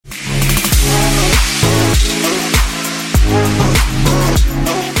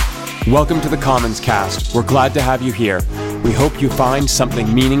Welcome to the Commons Cast. We're glad to have you here. We hope you find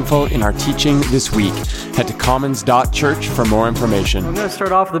something meaningful in our teaching this week. Head to commons.church for more information. I'm going to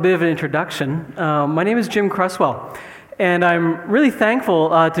start off with a bit of an introduction. My name is Jim Cresswell, and I'm really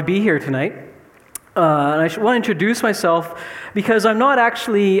thankful to be here tonight. And I want to introduce myself because I'm not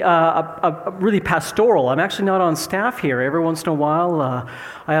actually really pastoral. I'm actually not on staff here. Every once in a while,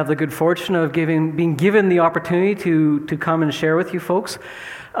 I have the good fortune of being given the opportunity to come and share with you folks.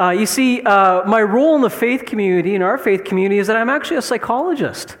 You see, my role in the faith community, in our faith community, is that I'm actually a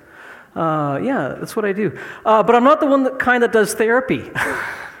psychologist. Yeah, that's what I do. But I'm not the kind that does therapy.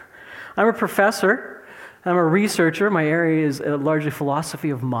 I'm a professor. I'm a researcher. My area is largely philosophy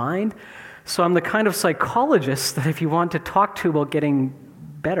of mind. So I'm the kind of psychologist that if you want to talk to about getting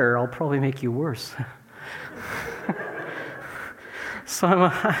better, I'll probably make you worse. So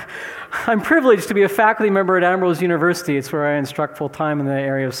I'm privileged to be a faculty member at Ambrose University. It's where I instruct full-time in the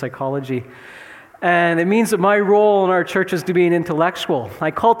area of psychology. And it means that my role in our church is to be an intellectual.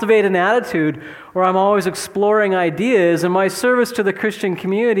 I cultivate an attitude where I'm always exploring ideas, and my service to the Christian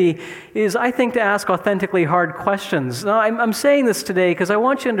community is, I think, to ask authentically hard questions. Now, I'm saying this today because I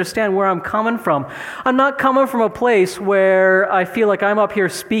want you to understand where I'm coming from. I'm not coming from a place where I feel like I'm up here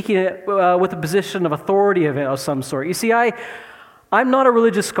speaking with a position of authority of some sort. You see, I'm not a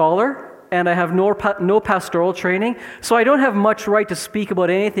religious scholar, and I have no pastoral training, so I don't have much right to speak about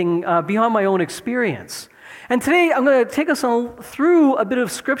anything beyond my own experience. And today I'm going to take us through a bit of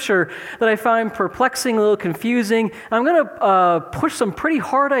scripture that I find perplexing, a little confusing. I'm going to push some pretty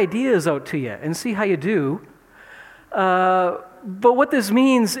hard ideas out to you and see how you do. But what this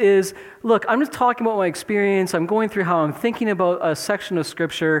means is, look, I'm just talking about my experience. I'm going through how I'm thinking about a section of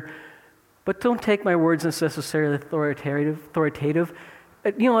scripture, but don't take my words as necessarily authoritative.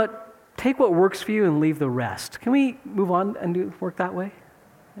 You know what? Take what works for you and leave the rest. Can we move on and work that way?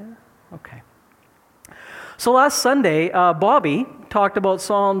 Yeah? Okay. So last Sunday, Bobby talked about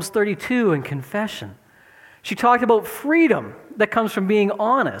Psalms 32 and confession. She talked about freedom that comes from being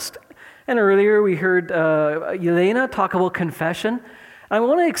honest. And earlier we heard Elena talk about confession. I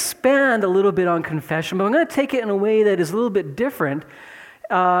want to expand a little bit on confession, but I'm going to take it in a way that is a little bit different.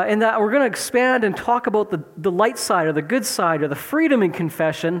 In that we're going to expand and talk about the light side or the good side or the freedom in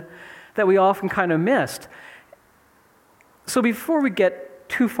confession that we often kind of missed. So before we get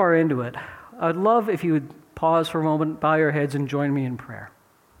too far into it, I'd love if you would pause for a moment, bow your heads, and join me in prayer.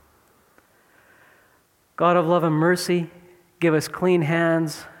 God of love and mercy, give us clean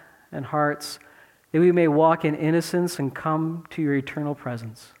hands and hearts that we may walk in innocence and come to your eternal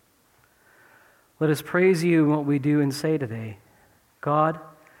presence. Let us praise you in what we do and say today. God,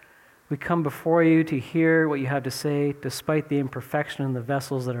 we come before you to hear what you have to say, despite the imperfection in the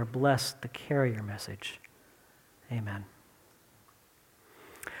vessels that are blessed to carry your message. Amen.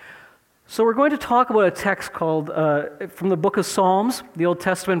 So we're going to talk about a text called, from the book of Psalms, the Old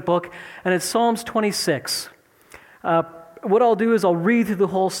Testament book, and it's Psalms 26. What I'll do is I'll read through the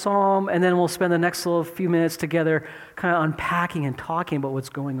whole psalm, and then we'll spend the next little few minutes together kind of unpacking and talking about what's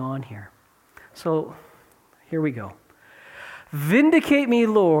going on here. So here we go. Vindicate me,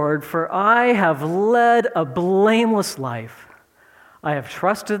 Lord, for I have led a blameless life. I have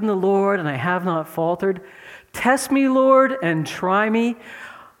trusted in the Lord, and I have not faltered. Test me, Lord, and try me.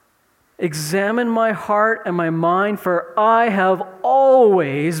 Examine my heart and my mind, for I have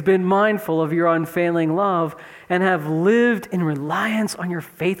always been mindful of your unfailing love and have lived in reliance on your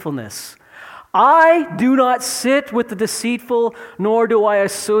faithfulness. I do not sit with the deceitful, nor do I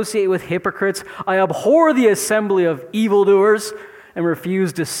associate with hypocrites. I abhor the assembly of evildoers and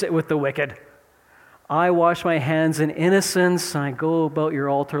refuse to sit with the wicked. I wash my hands in innocence, and I go about your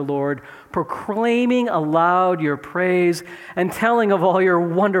altar, Lord, proclaiming aloud your praise and telling of all your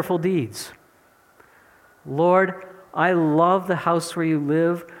wonderful deeds. Lord, I love the house where you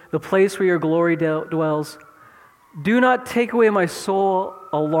live, the place where your glory dwells. Do not take away my soul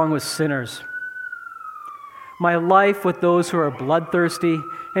along with sinners, my life with those who are bloodthirsty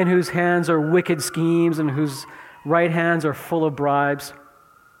and whose hands are wicked schemes and whose right hands are full of bribes.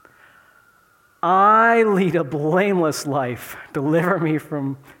 I lead a blameless life. Deliver me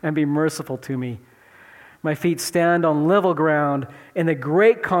from and be merciful to me. My feet stand on level ground. In the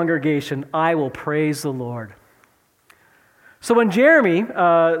great congregation, I will praise the Lord. So when Jeremy,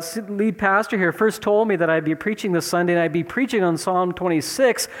 lead pastor here, first told me that I'd be preaching this Sunday and I'd be preaching on Psalm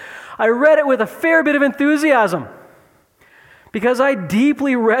 26, I read it with a fair bit of enthusiasm because I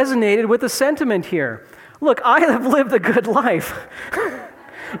deeply resonated with the sentiment here. Look, I have lived a good life.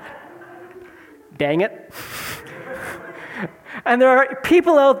 Dang it. And there are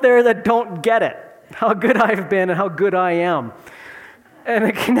people out there that don't get it, how good I've been and how good I am. And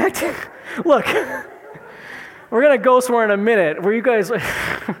it connected. Look, we're going to go somewhere in a minute where you guys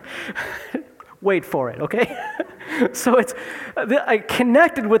wait for it, okay? So I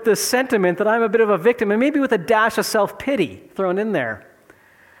connected with this sentiment that I'm a bit of a victim, and maybe with a dash of self-pity thrown in there.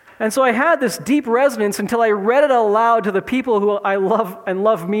 And so I had this deep resonance until I read it aloud to the people who I love and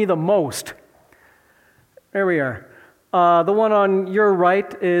love me the most. There we are. The one on your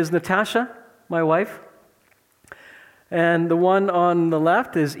right is Natasha, my wife. And the one on the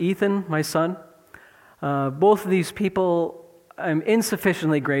left is Ethan, my son. Both of these people, I'm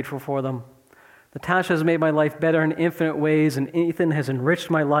insufficiently grateful for them. Natasha has made my life better in infinite ways, and Ethan has enriched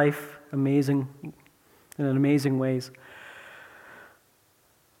my life in amazing ways.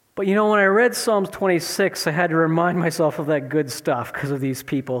 But you know, when I read Psalms 26, I had to remind myself of that good stuff because of these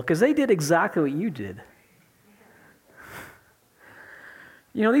people, because they did exactly what you did.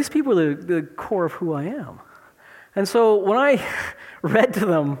 You know, these people are the core of who I am. And so when I read to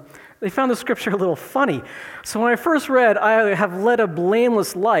them, they found the scripture a little funny. So when I first read, I have led a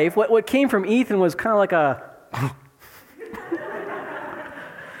blameless life, what came from Ethan was kind of like a...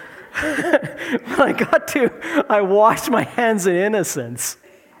 When I got to, I washed my hands in innocence.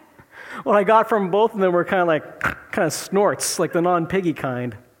 What I got from both of them were kind of snorts, like the non-piggy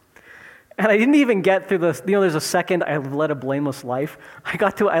kind. And I didn't even get through there's a second, I led a blameless life.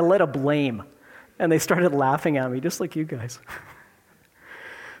 I led a blame. And they started laughing at me, just like you guys.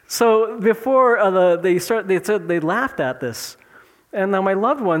 So before they laughed at this. And now my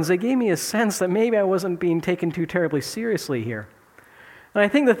loved ones, they gave me a sense that maybe I wasn't being taken too terribly seriously here. And I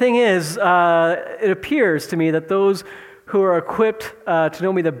think the thing is, it appears to me that those who are equipped to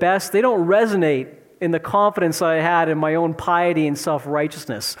know me the best, they don't resonate in the confidence I had in my own piety and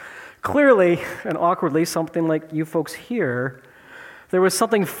self-righteousness. Clearly, and awkwardly, something like you folks here, there was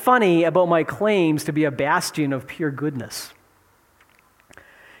something funny about my claims to be a bastion of pure goodness.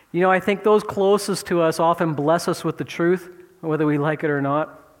 You know, I think those closest to us often bless us with the truth, whether we like it or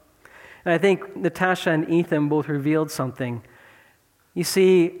not. And I think Natasha and Ethan both revealed something. You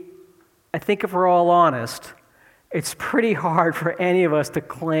see, I think if we're all honest, it's pretty hard for any of us to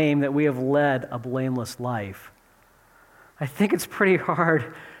claim that we have led a blameless life. I think it's pretty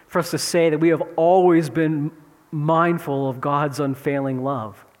hard for us to say that we have always been mindful of God's unfailing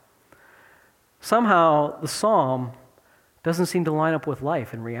love. Somehow, the psalm doesn't seem to line up with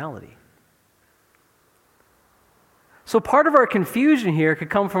life in reality. So part of our confusion here could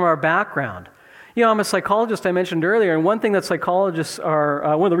come from our background. You know, I'm a psychologist, I mentioned earlier, and one thing that psychologists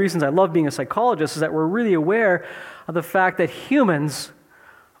are, one of the reasons I love being a psychologist is that we're really aware of the fact that humans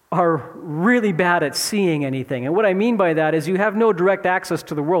are really bad at seeing anything. And what I mean by that is you have no direct access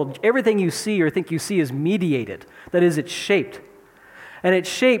to the world. Everything you see or think you see is mediated. That is, it's shaped. And it's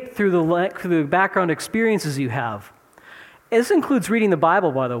shaped through the background experiences you have. This includes reading the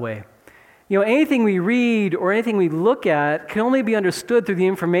Bible, by the way. You know, anything we read or anything we look at can only be understood through the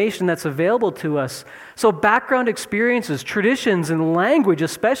information that's available to us. So background experiences, traditions, and language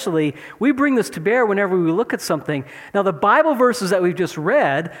especially, we bring this to bear whenever we look at something. Now, the Bible verses that we've just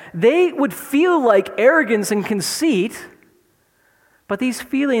read, they would feel like arrogance and conceit, but these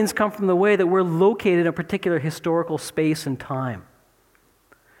feelings come from the way that we're located in a particular historical space and time.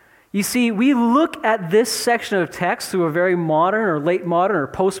 You see, we look at this section of text through a very modern or late modern or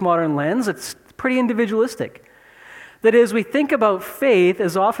postmodern lens. It's pretty individualistic. That is, we think about faith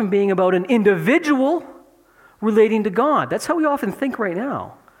as often being about an individual relating to God. That's how we often think right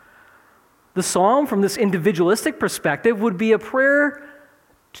now. The psalm, from this individualistic perspective, would be a prayer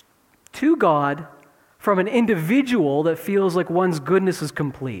to God from an individual that feels like one's goodness is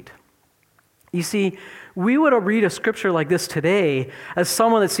complete. You see, we would read a scripture like this today as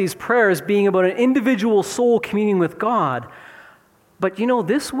someone that sees prayer as being about an individual soul communing with God. But you know,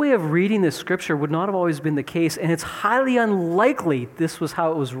 this way of reading this scripture would not have always been the case, and it's highly unlikely this was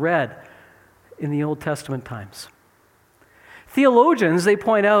how it was read in the Old Testament times. Theologians, they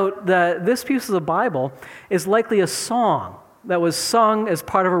point out that this piece of the Bible is likely a song that was sung as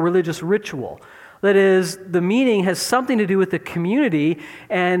part of a religious ritual. That is, the meaning has something to do with the community,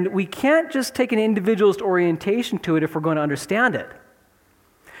 and we can't just take an individualist orientation to it if we're going to understand it.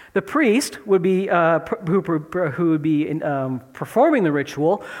 The priest would be who would be performing the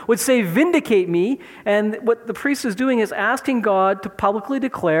ritual would say, "Vindicate me," and what the priest is doing is asking God to publicly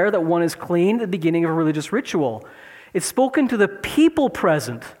declare that one is clean at the beginning of a religious ritual. It's spoken to the people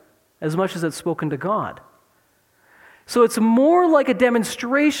present as much as it's spoken to God. So it's more like a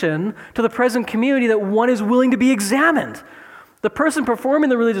demonstration to the present community that one is willing to be examined. The person performing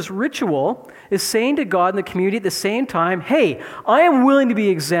the religious ritual is saying to God and the community at the same time, "Hey, I am willing to be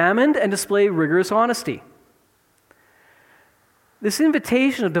examined and display rigorous honesty." This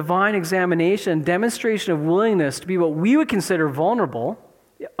invitation of divine examination and demonstration of willingness to be what we would consider vulnerable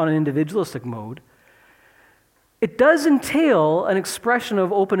on an individualistic mode, it does entail an expression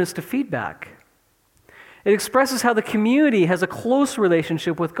of openness to feedback. It expresses how the community has a close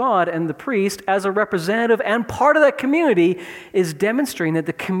relationship with God, and the priest, as a representative and part of that community, is demonstrating that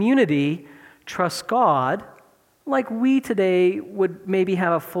the community trusts God like we today would maybe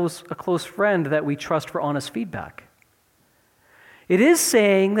have a close friend that we trust for honest feedback. It is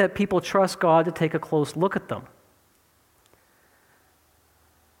saying that people trust God to take a close look at them.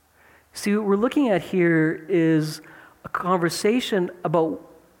 See, what we're looking at here is a conversation about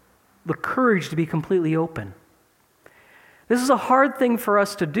the courage to be completely open. This is a hard thing for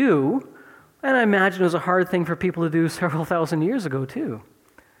us to do, and I imagine it was a hard thing for people to do several thousand years ago too.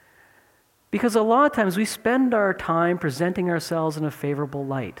 Because a lot of times we spend our time presenting ourselves in a favorable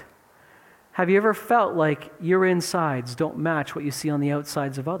light. Have you ever felt like your insides don't match what you see on the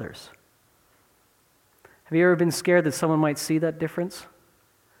outsides of others? Have you ever been scared that someone might see that difference?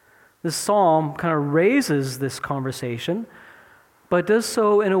 This psalm kind of raises this conversation, but does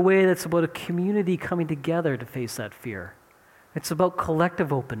so in a way that's about a community coming together to face that fear. It's about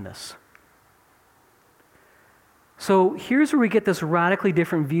collective openness. So here's where we get this radically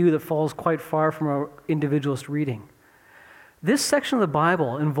different view that falls quite far from our individualist reading. This section of the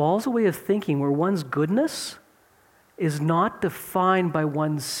Bible involves a way of thinking where one's goodness is not defined by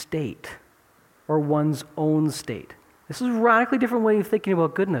one's state or one's own state. This is a radically different way of thinking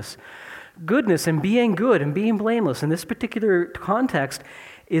about goodness. Goodness and being good and being blameless in this particular context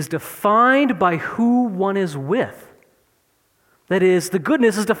is defined by who one is with. That is, the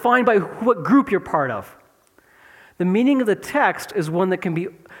goodness is defined by what group you're part of. The meaning of the text is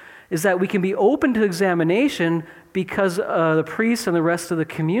that we can be open to examination because the priest and the rest of the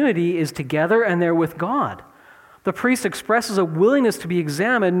community is together and they're with God. The priest expresses a willingness to be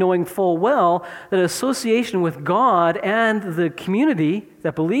examined, knowing full well that association with God and the community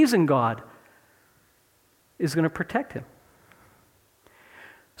that believes in God is going to protect him.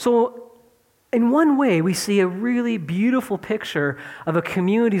 So, in one way, we see a really beautiful picture of a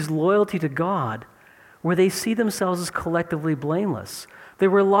community's loyalty to God, where they see themselves as collectively blameless. They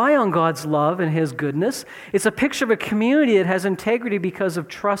rely on God's love and His goodness. It's a picture of a community that has integrity because of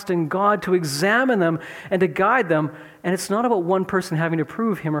trust in God to examine them and to guide them, and it's not about one person having to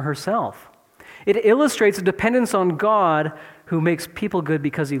prove him or herself. It illustrates a dependence on God who makes people good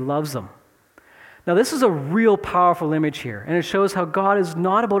because He loves them. Now, this is a real powerful image here, and it shows how God is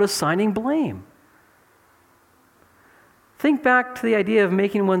not about assigning blame. Think back to the idea of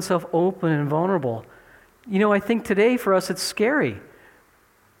making oneself open and vulnerable. I think today for us it's scary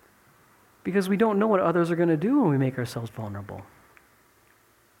because we don't know what others are going to do when we make ourselves vulnerable.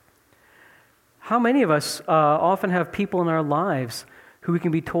 How many of us often have people in our lives who we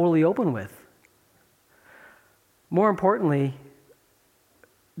can be totally open with? More importantly,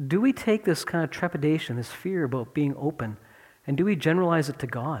 do we take this kind of trepidation, this fear about being open, and do we generalize it to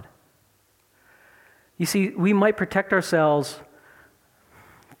God? You see, we might protect ourselves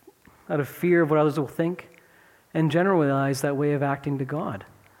out of fear of what others will think and generalize that way of acting to God.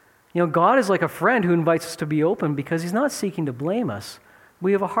 God is like a friend who invites us to be open because He's not seeking to blame us.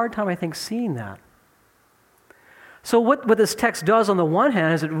 We have a hard time, I think, seeing that. So what this text does on the one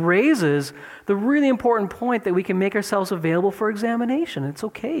hand is it raises the really important point that we can make ourselves available for examination. It's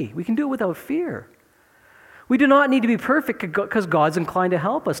okay. We can do it without fear. We do not need to be perfect because God's inclined to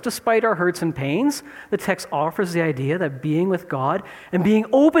help us. Despite our hurts and pains, the text offers the idea that being with God and being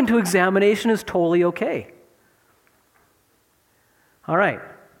open to examination is totally okay. All right.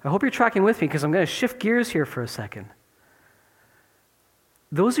 I hope you're tracking with me because I'm going to shift gears here for a second.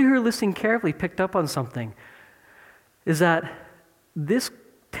 Those of you who are listening carefully picked up on something, is that this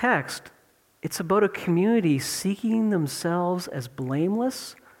text, it's about a community seeking themselves as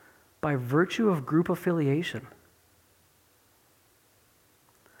blameless by virtue of group affiliation.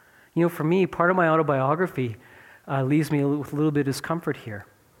 For me, part of my autobiography leaves me with a little bit of discomfort here.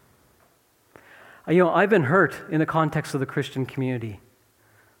 I've been hurt in the context of the Christian community.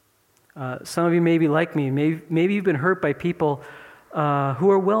 Some of you may be like me. Maybe you've been hurt by people who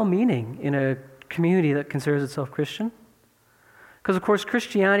are well-meaning in a community that considers itself Christian. Because, of course,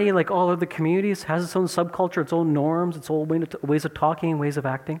 Christianity, like all other communities, has its own subculture, its own norms, its own ways of talking and ways of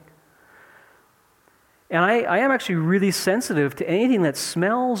acting. And I am actually really sensitive to anything that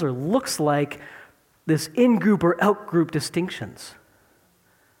smells or looks like this in-group or out-group distinctions.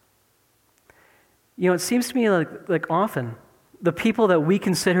 It seems to me like often the people that we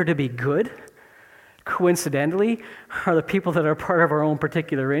consider to be good, coincidentally, are the people that are part of our own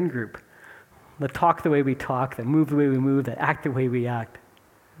particular in-group. that talk the way we talk, that move the way we move, that act the way we act,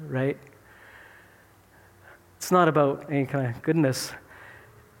 right? It's not about any kind of goodness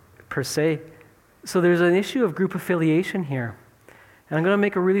per se. So there's an issue of group affiliation here. And I'm going to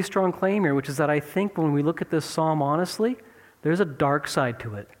make a really strong claim here, which is that I think when we look at this psalm honestly, there's a dark side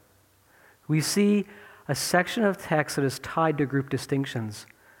to it. We see a section of text that is tied to group distinctions.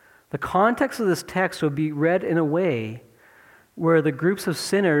 The context of this text would be read in a way where the groups of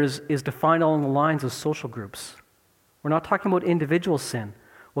sinners is defined along the lines of social groups. We're not talking about individual sin.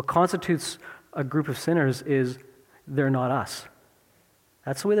 What constitutes a group of sinners is they're not us.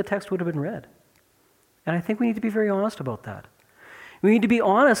 That's the way the text would have been read. And I think we need to be very honest about that. We need to be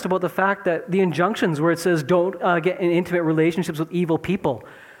honest about the fact that the injunctions where it says don't get in intimate relationships with evil people,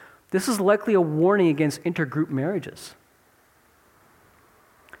 this is likely a warning against intergroup marriages.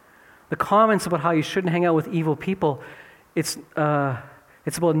 The comments about how you shouldn't hang out with evil people, it's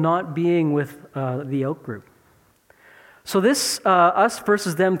about not being with the out group. So this us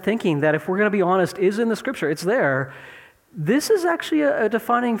versus them thinking that, if we're going to be honest, is in the scripture. It's there. This is actually a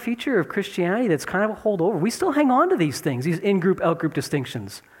defining feature of Christianity that's kind of a holdover. We still hang on to these things, these in-group, out-group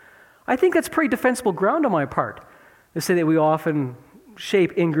distinctions. I think that's pretty defensible ground on my part to say that we often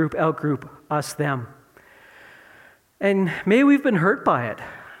shape in-group, out-group, us, them. And maybe we've been hurt by it.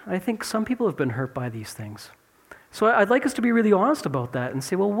 I think some people have been hurt by these things. So I'd like us to be really honest about that and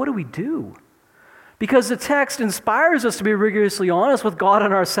say, well, what do we do? Because the text inspires us to be rigorously honest with God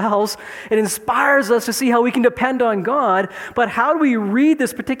and ourselves. It inspires us to see how we can depend on God. But how do we read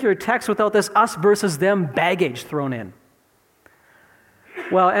this particular text without this us versus them baggage thrown in?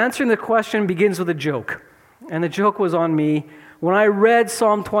 Well, answering the question begins with a joke. And the joke was on me. When I read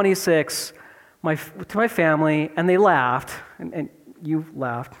Psalm 26 to my family, and they laughed, and you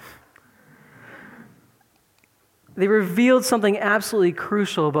laughed, they revealed something absolutely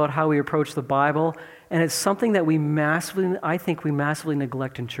crucial about how we approach the Bible, and it's something that I think we massively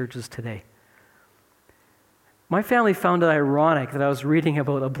neglect in churches today. My family found it ironic that I was reading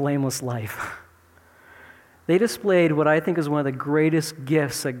about a blameless life. They displayed what I think is one of the greatest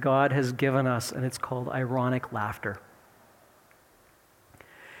gifts that God has given us, and it's called ironic laughter.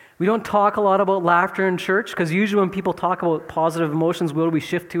 We don't talk a lot about laughter in church, because usually when people talk about positive emotions, what do we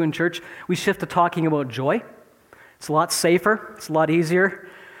shift to in church? We shift to talking about joy. It's a lot safer. It's a lot easier.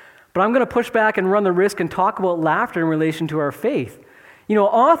 But I'm going to push back and run the risk and talk about laughter in relation to our faith. You know,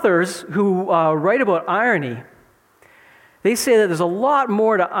 authors who write about irony, they say that there's a lot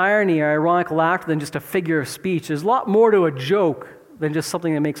more to irony or ironic laughter than just a figure of speech. There's a lot more to a joke than just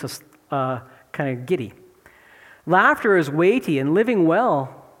something that makes us kind of giddy. Laughter is weighty, and living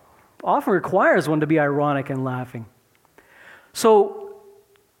well often requires one to be ironic and laughing. So,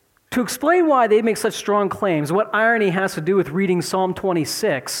 to explain why they make such strong claims, what irony has to do with reading Psalm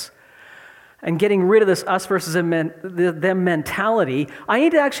 26 and getting rid of this us versus them mentality, I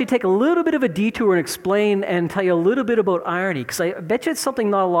need to actually take a little bit of a detour and explain and tell you a little bit about irony, because I bet you it's something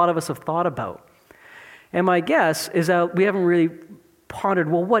not a lot of us have thought about. And my guess is that we haven't really pondered,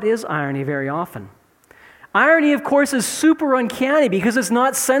 well, what is irony very often? Irony, of course, is super uncanny because it's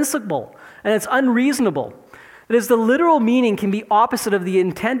not sensible and it's unreasonable. That is, the literal meaning can be opposite of the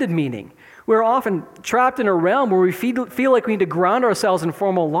intended meaning. We're often trapped in a realm where we feel like we need to ground ourselves in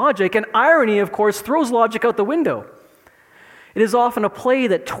formal logic, and irony, of course, throws logic out the window. It is often a play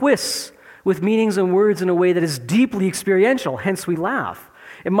that twists with meanings and words in a way that is deeply experiential, hence we laugh.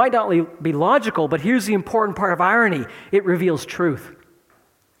 It might not be logical, but here's the important part of irony. It reveals truth.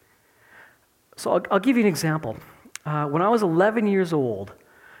 So I'll give you an example. When I was 11 years old,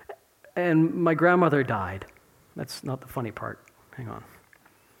 and my grandmother died. That's not the funny part. Hang on.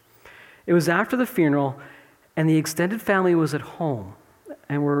 It was after the funeral, and the extended family was at home.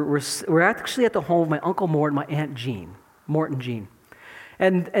 And we're actually at the home of my Uncle Mort and my Aunt Jean, Mort and Jean.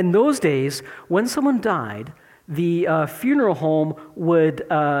 And in those days, when someone died, the funeral home would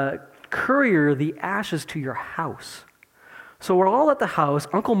courier the ashes to your house. So we're all at the house,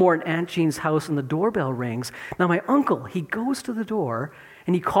 Uncle Mort and Aunt Jean's house, and the doorbell rings. Now my uncle, he goes to the door,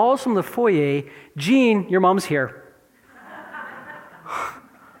 and he calls from the foyer, "Jean, your mom's here."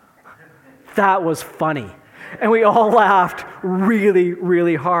 That was funny. And we all laughed really,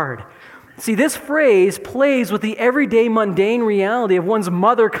 really hard. See, this phrase plays with the everyday mundane reality of one's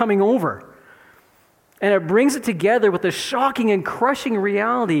mother coming over. And it brings it together with the shocking and crushing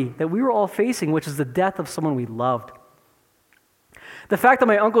reality that we were all facing, which is the death of someone we loved. The fact that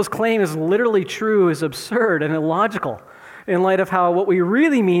my uncle's claim is literally true is absurd and illogical in light of how what we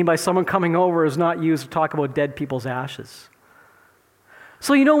really mean by someone coming over is not used to talk about dead people's ashes.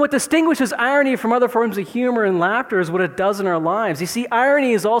 So what distinguishes irony from other forms of humor and laughter is what it does in our lives. You see,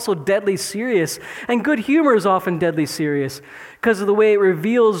 irony is also deadly serious, and good humor is often deadly serious because of the way it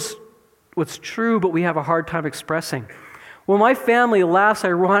reveals what's true, but we have a hard time expressing. When my family laughs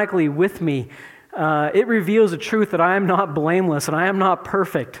ironically with me, it reveals the truth that I am not blameless and I am not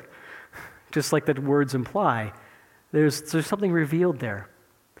perfect, just like the words imply. There's something revealed there.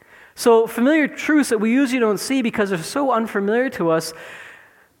 So familiar truths that we usually don't see because they're so unfamiliar to us,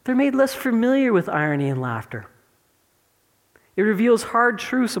 they're made less familiar with irony and laughter. It reveals hard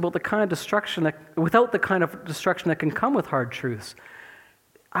truths about the kind of destruction without the kind of destruction that can come with hard truths.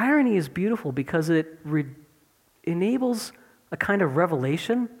 Irony is beautiful because it enables a kind of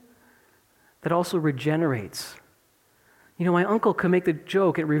revelation that also regenerates. My uncle could make the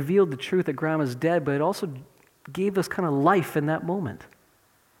joke, it revealed the truth that Grandma's dead, but it also gave us kind of life in that moment.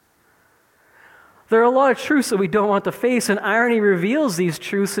 There are a lot of truths that we don't want to face, and irony reveals these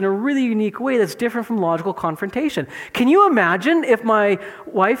truths in a really unique way that's different from logical confrontation. Can you imagine if my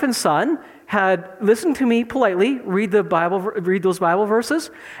wife and son had listened to me politely read those Bible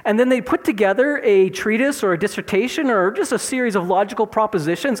verses, and then they put together a treatise or a dissertation or just a series of logical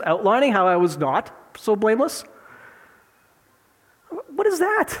propositions outlining how I was not so blameless? What is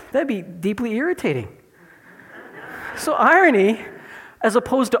that? That'd be deeply irritating. So irony, as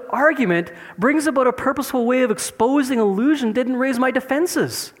opposed to argument, brings about a purposeful way of exposing illusion didn't raise my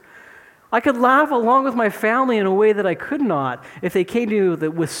defenses. I could laugh along with my family in a way that I could not if they came to me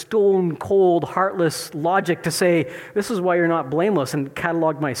with stone cold, heartless logic to say, this is why you're not blameless, and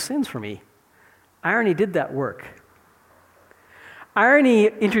catalog my sins for me. Irony did that work. Irony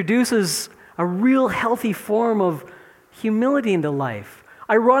introduces a real healthy form of humility into life.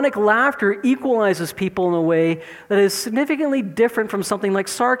 Ironic laughter equalizes people in a way that is significantly different from something like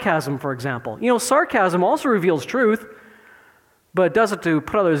sarcasm, for example. Sarcasm also reveals truth, but it does it to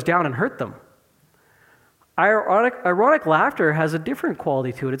put others down and hurt them. Ironic laughter has a different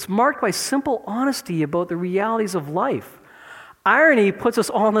quality to it. It's marked by simple honesty about the realities of life. Irony puts us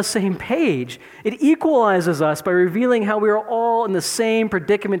all on the same page. It equalizes us by revealing how we are all in the same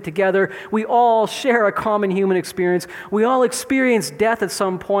predicament together. We all share a common human experience. We all experience death at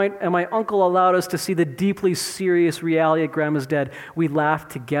some point, and my uncle allowed us to see the deeply serious reality that Grandma's dead. We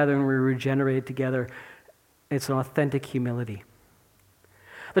laughed together and we regenerated together. It's an authentic humility.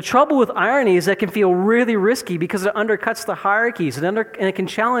 The trouble with irony is that it can feel really risky because it undercuts the hierarchies and it can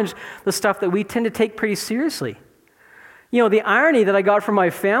challenge the stuff that we tend to take pretty seriously. The irony that I got from my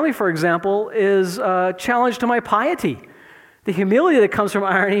family, for example, is a challenge to my piety. The humility that comes from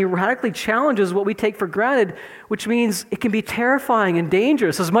irony radically challenges what we take for granted, which means it can be terrifying and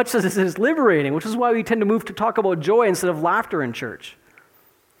dangerous as much as it is liberating, which is why we tend to move to talk about joy instead of laughter in church.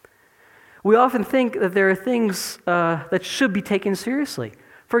 We often think that there are things that should be taken seriously.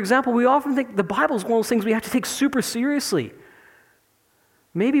 For example, we often think the Bible is one of those things we have to take super seriously.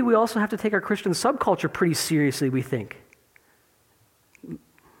 Maybe we also have to take our Christian subculture pretty seriously, we think.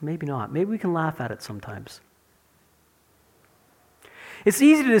 Maybe not. Maybe we can laugh at it sometimes. It's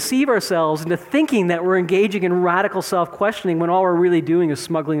easy to deceive ourselves into thinking that we're engaging in radical self-questioning when all we're really doing is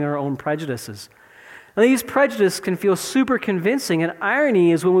smuggling our own prejudices. And these prejudices can feel super convincing, and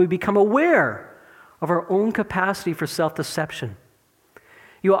irony is when we become aware of our own capacity for self-deception.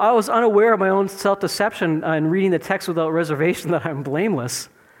 I was unaware of my own self-deception in reading the text without reservation that I'm blameless.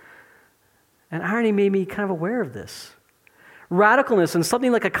 And irony made me kind of aware of this. Radicalness and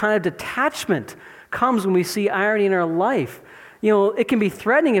something like a kind of detachment comes when we see irony in our life. It can be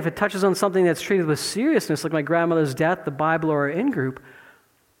threatening if it touches on something that's treated with seriousness, like my grandmother's death, the Bible, or our in-group,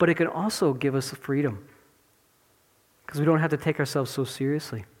 but it can also give us freedom because we don't have to take ourselves so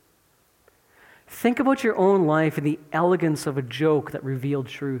seriously. Think about your own life and the elegance of a joke that revealed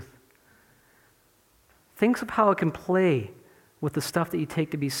truth. Think of how it can play with the stuff that you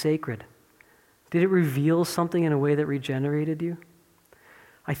take to be sacred. Did it reveal something in a way that regenerated you?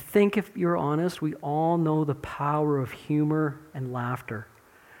 I think if you're honest, we all know the power of humor and laughter.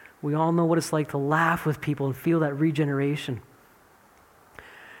 We all know what it's like to laugh with people and feel that regeneration.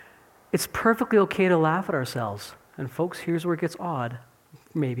 It's perfectly okay to laugh at ourselves. And folks, here's where it gets odd,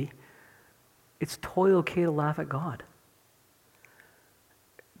 maybe. It's totally okay to laugh at God.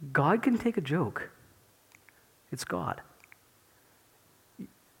 God can take a joke. It's God.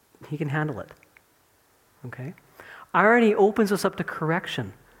 He can handle it. Okay? Irony opens us up to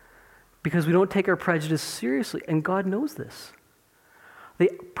correction because we don't take our prejudice seriously, and God knows this. The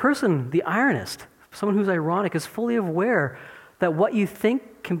person, the ironist, someone who's ironic, is fully aware that what you think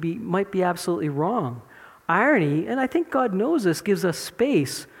might be absolutely wrong. Irony, and I think God knows this, gives us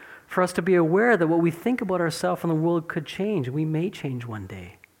space for us to be aware that what we think about ourselves and the world could change. We may change one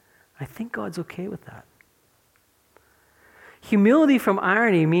day. I think God's okay with that. Humility from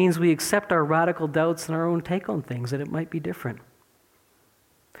irony means we accept our radical doubts and our own take on things, that it might be different.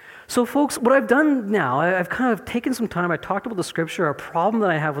 So folks, what I've done now, I've kind of taken some time, I talked about the scripture, a problem that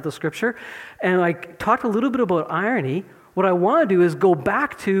I have with the scripture, and I talked a little bit about irony. What I want to do is go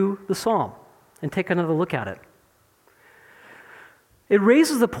back to the psalm and take another look at it. It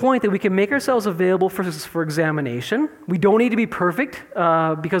raises the point that we can make ourselves available for examination. We don't need to be perfect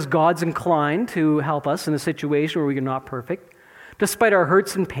because God's inclined to help us in a situation where we are not perfect. Despite our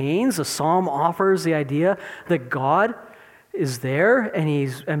hurts and pains, the psalm offers the idea that God is there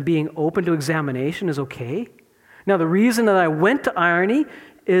and being open to examination is okay. Now, the reason that I went to irony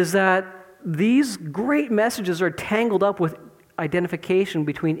is that these great messages are tangled up with identification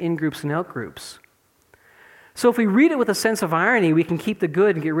between in-groups and out-groups. So if we read it with a sense of irony, we can keep the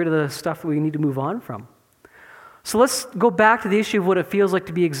good and get rid of the stuff that we need to move on from. So let's go back to the issue of what it feels like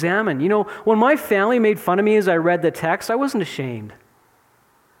to be examined. You know, when my family made fun of me as I read the text, I wasn't ashamed.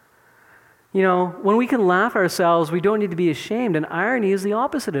 You know, when we can laugh at ourselves, we don't need to be ashamed, and irony is the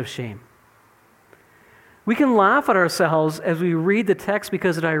opposite of shame. We can laugh at ourselves as we read the text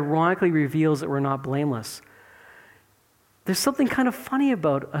because it ironically reveals that we're not blameless. There's something kind of funny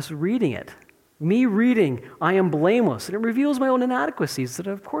about us reading it. Me reading, I am blameless, and it reveals my own inadequacies, that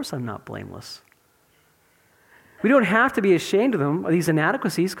of course I'm not blameless. We don't have to be ashamed of them, of these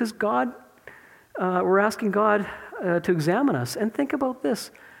inadequacies, because we're asking God to examine us. And think about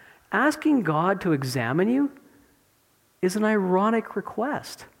this. Asking God to examine you is an ironic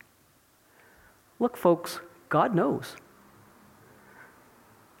request. Look, folks, God knows.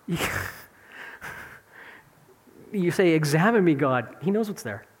 You say, examine me, God. He knows what's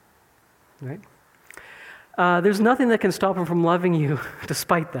there. Right? There's nothing that can stop him from loving you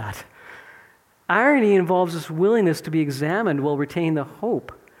despite that. Irony involves this willingness to be examined while retaining the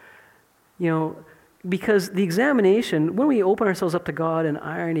hope. You know, because the examination, when we open ourselves up to God in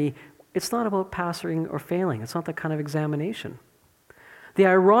irony, it's not about passing or failing. It's not that kind of examination. The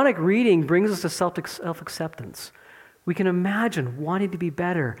ironic reading brings us to self-acceptance. We can imagine wanting to be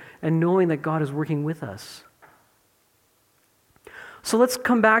better and knowing that God is working with us. So let's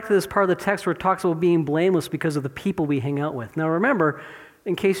come back to this part of the text where it talks about being blameless because of the people we hang out with. Now remember,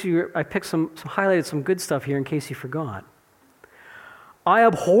 I highlighted some good stuff here in case you forgot. I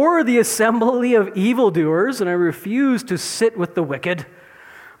abhor the assembly of evildoers, and I refuse to sit with the wicked.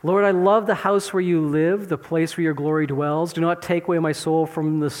 Lord, I love the house where you live, the place where your glory dwells. Do not take away my soul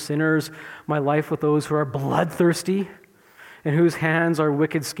from the sinners, my life with those who are bloodthirsty, and whose hands are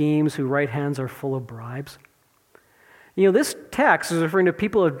wicked schemes, whose right hands are full of bribes. You know, this text is referring to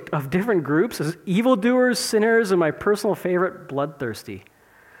people of different groups as evildoers, sinners, and my personal favorite, bloodthirsty.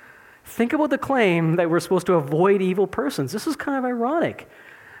 Think about the claim that we're supposed to avoid evil persons. This is kind of ironic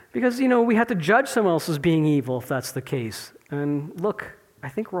because, you know, we have to judge someone else as being evil if that's the case. And look, I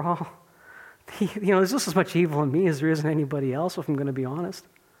think we're all, there's just as much evil in me as there is in anybody else, if I'm going to be honest.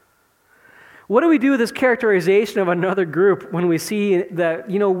 What do we do with this characterization of another group when we see that,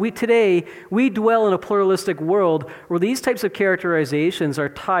 today we dwell in a pluralistic world where these types of characterizations are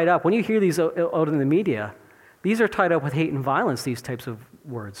tied up. When you hear these out in the media, these are tied up with hate and violence, these types of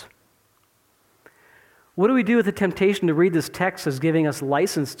words. What do we do with the temptation to read this text as giving us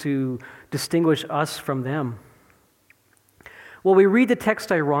license to distinguish us from them? Well, we read the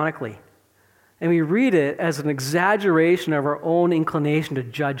text ironically, and we read it as an exaggeration of our own inclination to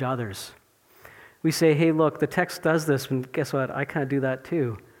judge others. We say, hey, look, the text does this, and guess what? I kind of do that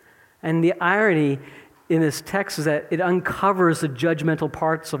too. And the irony in this text is that it uncovers the judgmental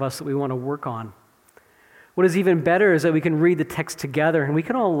parts of us that we want to work on. What is even better is that we can read the text together, and we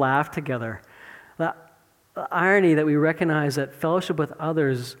can all laugh together. The irony that we recognize that fellowship with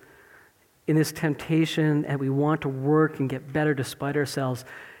others in this temptation, and we want to work and get better despite ourselves,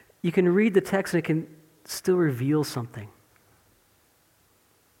 you can read the text and it can still reveal something.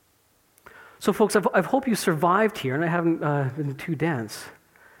 So folks, I hope you survived here, and I haven't been too dense.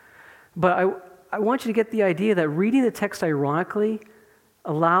 But I want you to get the idea that reading the text ironically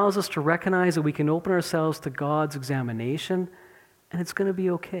allows us to recognize that we can open ourselves to God's examination, and it's going to be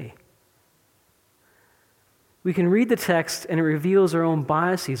okay. We can read the text, and it reveals our own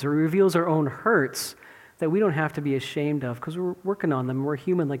biases, or it reveals our own hurts that we don't have to be ashamed of because we're working on them, and we're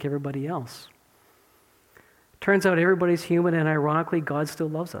human like everybody else. Turns out everybody's human, and ironically, God still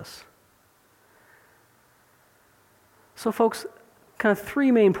loves us. So folks, kind of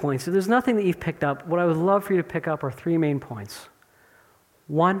three main points. If there's nothing that you've picked up, what I would love for you to pick up are three main points.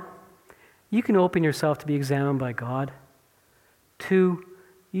 One, you can open yourself to be examined by God. Two,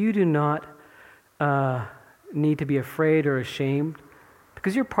 You do not need to be afraid or ashamed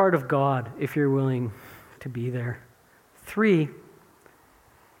because you're part of God if you're willing to be there. 3,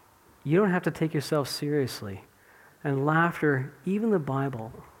 you don't have to take yourself seriously. And laughter, even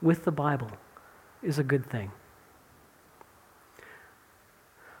with the Bible, is a good thing.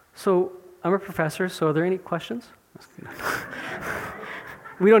 So, I'm a professor, so are there any questions?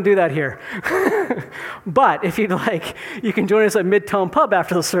 We don't do that here. But if you'd like, you can join us at Midtown Pub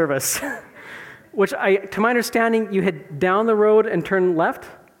after the service, which to my understanding, you head down the road and turn left?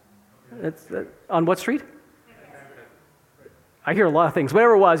 On what street? I hear a lot of things.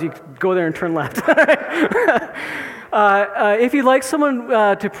 Whatever it was, you go there and turn left. If you'd like someone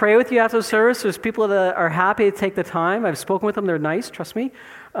to pray with you after the service, there's people that are happy to take the time. I've spoken with them. They're nice, trust me.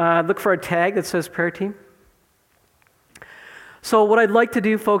 Look for a tag that says prayer team. So what I'd like to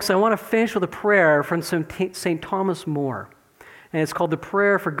do, folks, I want to finish with a prayer from St. Thomas More. And it's called The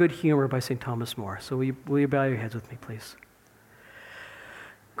Prayer for Good Humor by St. Thomas More. So will you bow your heads with me, please?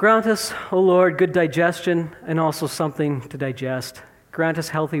 Grant us, O Lord, good digestion and also something to digest. Grant us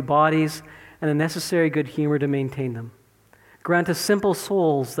healthy bodies and the necessary good humor to maintain them. Grant us simple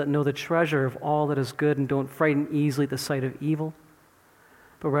souls that know the treasure of all that is good and don't frighten easily at the sight of evil,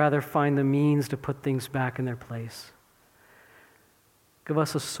 but rather find the means to put things back in their place. Give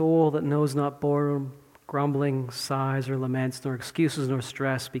us a soul that knows not boredom, grumbling, sighs, or laments, nor excuses, nor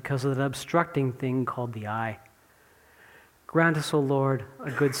stress because of that obstructing thing called the eye. Grant us, O Lord,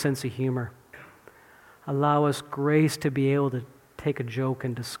 a good sense of humor. Allow us grace to be able to take a joke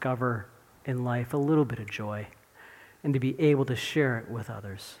and discover in life a little bit of joy, and to be able to share it with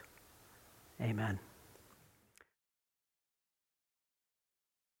others. Amen.